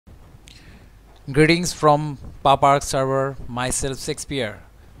Greetings from ARK server, myself Shakespeare,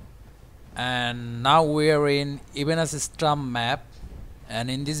 and now we are in Ebenus Astrum map, and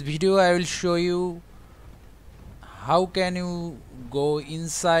in this video I will show you how can you go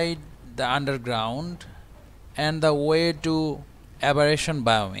inside the underground and the way to Aberration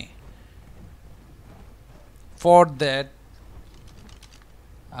biome. For that,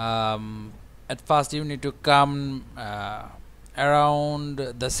 at first you need to come around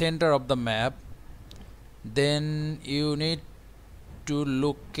the center of the map. Then you need to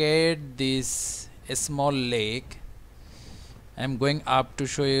locate this small lake. I'm going up to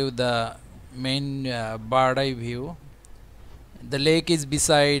show you the main bird eye view. The lake is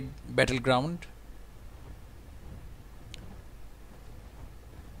beside battleground,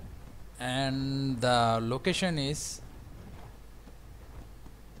 and the location is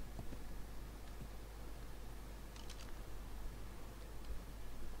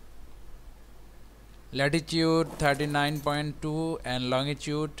latitude 39.2 and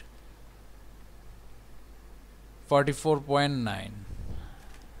longitude 44.9.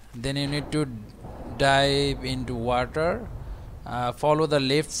 Then you need to dive into water, follow the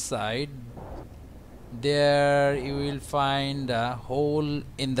left side. There you will find a hole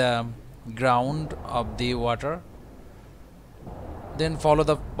in the ground of the water. Then follow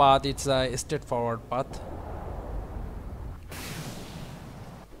the path. It's a straightforward path.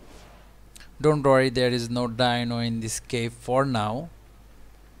 Don't worry, there is no dino in this cave for now.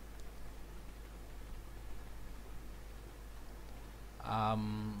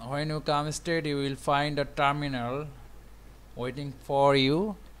 When you come straight, you will find a terminal waiting for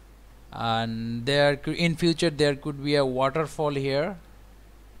you, and there in future there could be a waterfall here.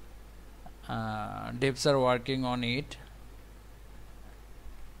 Devs are working on it.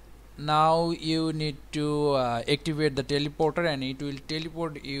 Now you need to activate the teleporter, and it will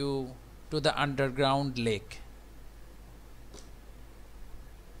teleport you to the underground lake.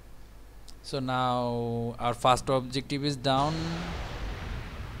 So now our first objective is down.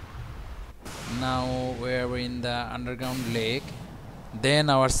 Now we are in the underground lake. Then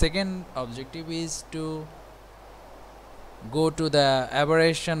our second objective is to go to the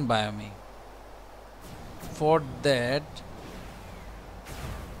Aberration biome. For that,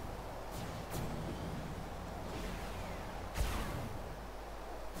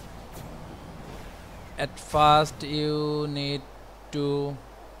 at first you need to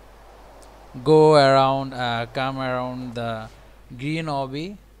go around, come around the green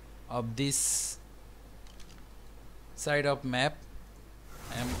obby of this side of map.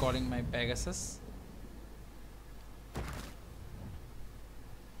 I am calling my Pegasus.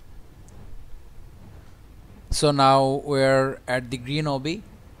 So now we're at the green obby.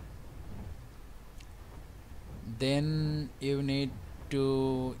 Then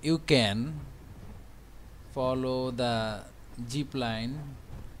you can follow the jeep line,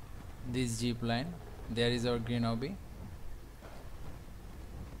 this jeep line. There is our green obby.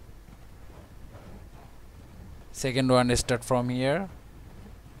 Second one start from here,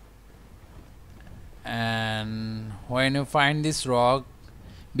 and when you find this rock,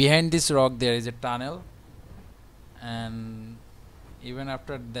 behind this rock there is a tunnel, and even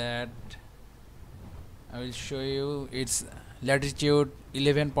after that I will show you its latitude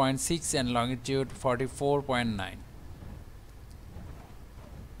 11.6 and longitude 44.9.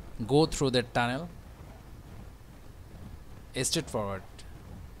 Go through that tunnel straight forward.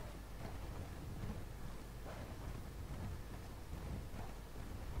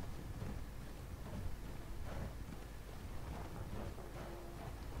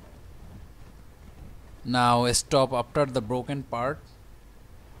 Now stop after the broken part,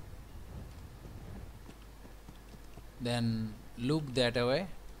 then loop that away,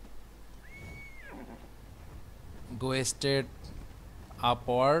 go straight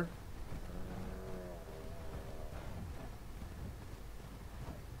upward,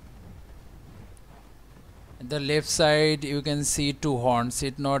 at the left side you can see two horns.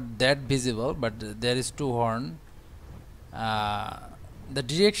 It's not that visible, but there is two horn. The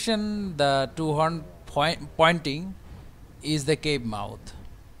direction the two horn pointing is the cave mouth.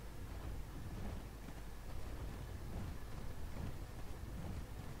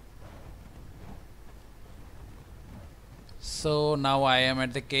 So now I am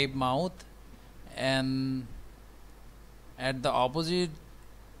at the cave mouth, and at the opposite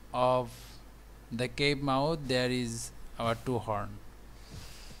of the cave mouth there is our two horn.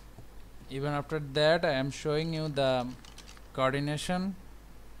 Even after that I am showing you the coordination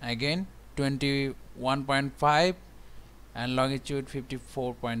again, 21.5 and longitude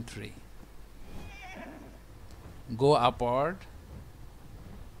 54.3. Go upward,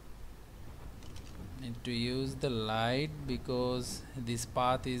 need to use the light because this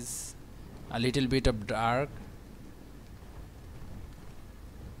path is a little bit of dark.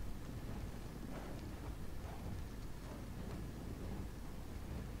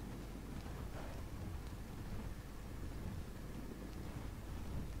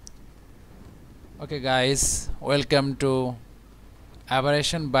 Okay guys, welcome to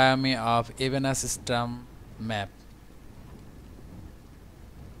Aberration biome of Ebenus Astrum map.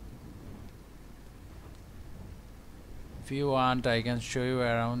 If you want, I can show you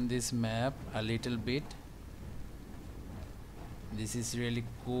around this map a little bit. This is really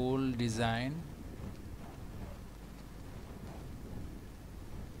cool design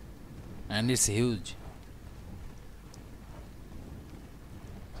and it's huge.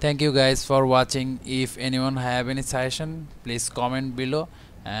 Thank you guys for watching. If anyone have any suggestion, please comment below,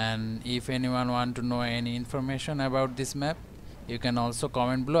 and if anyone want to know any information about this map, you can also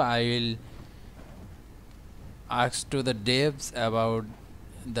comment below. I will ask to the devs about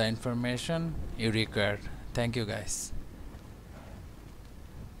the information you require. Thank you guys.